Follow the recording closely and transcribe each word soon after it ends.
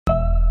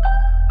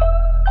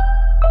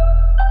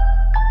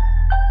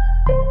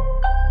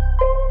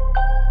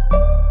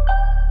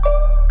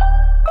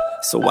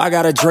So I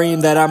got a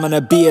dream that I'm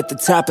gonna be at the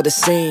top of the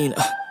scene.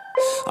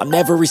 On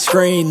every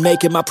screen,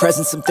 making my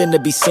presence something to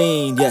be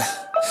seen, yeah.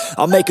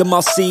 I'll make them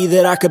all see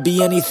that I could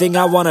be anything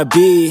I wanna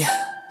be.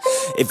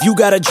 If you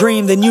got a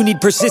dream, then you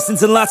need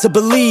persistence and lots of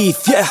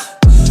belief, yeah.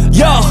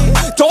 Yo,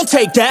 don't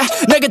take that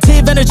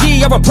negative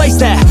energy, I replace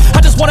that.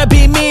 I just wanna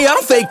be me, I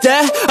don't fake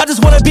that. I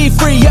just wanna be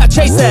free, yeah,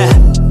 chase that.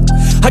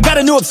 I got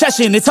a new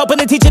obsession, it's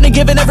helping and teaching and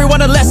giving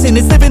everyone a lesson.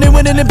 It's living and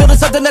winning and building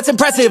something that's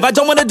impressive. I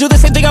don't wanna do the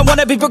same thing, I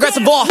wanna be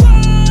progressive,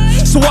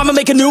 so I'ma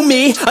make a new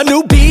me, a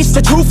new beast,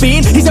 a true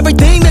fiend. He's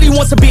everything that he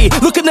wants to be.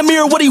 Look in the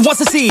mirror, what he wants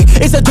to see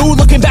is a dude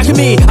looking back at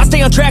me. I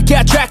stay on track,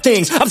 yeah, track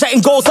things. I'm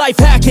setting goals, life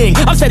hacking.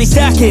 I'm steady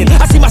stacking.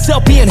 I see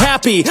myself being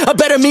happy. A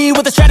better me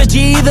with a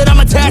strategy that I'm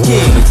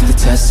attacking. Put me to the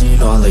test and you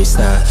know I'll ace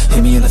that.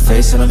 Hit me in the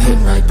face and I'm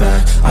hitting right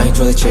back. I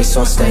enjoy the chase so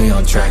I'll stay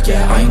on track,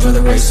 yeah. I enjoy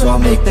the race so I'll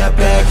make that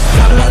bag.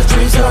 Got a lot of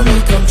dreams that I'll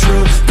make come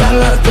true. Got a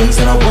lot of things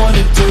that I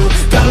wanna do.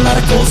 Got a lot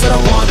of goals that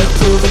I wanna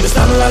prove. And there's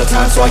not a lot of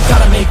time so I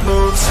gotta make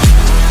moves.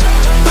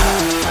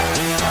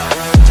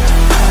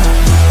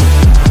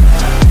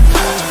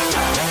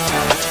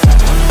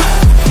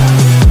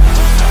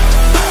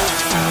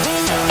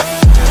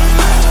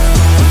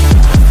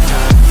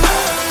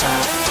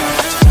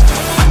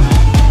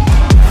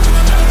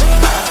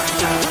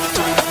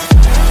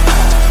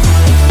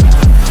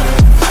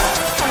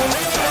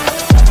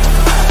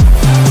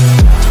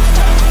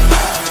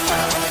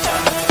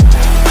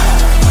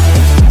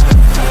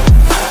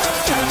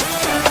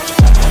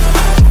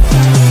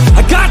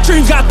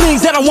 Got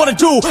things that I wanna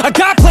do. I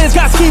got plans,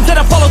 got schemes that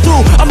I follow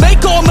through. I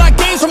make all my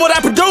gains from what I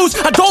produce.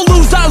 I don't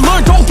lose, I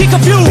learn, don't get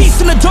confused. Peace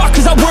in the dark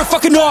cause I work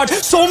fucking hard.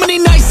 So many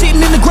nights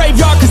sitting in the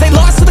graveyard cause they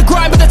lost to the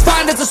grind, but that's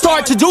fine, that's a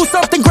start. To do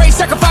something great,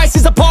 sacrifice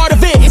is a part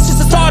of it. It's just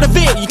the start of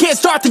it. You can't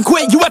start then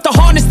quit, you have to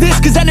harness this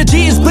cause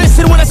energy is bliss.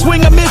 And when I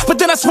swing I miss, but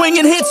then I swing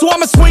and hit. So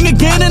I'ma swing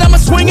again and I'ma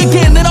swing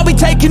again. Then I'll be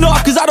taking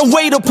off cause I don't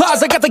wait or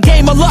pause. I got the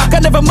game unlocked, I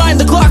never mind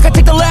the clock. I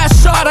take the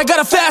last shot, I got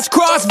a fast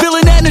cross.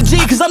 Villain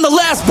energy cause I'm the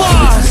last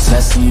boss.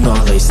 Test and you know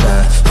I'll ace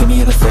that. Hit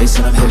me in the face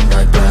and I'm hitting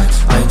right back.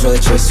 I enjoy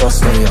the chase so I'll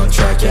stay on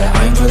track, yeah.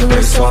 I enjoy the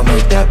race so I'll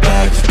make that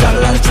bag. Got a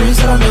lot of dreams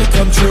that I'll make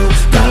come true.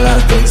 Got a lot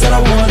of things that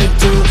I wanna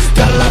do.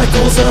 Got a lot of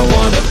goals that I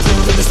wanna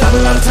prove. And there's not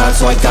a lot of time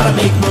so I gotta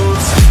make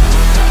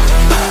moves.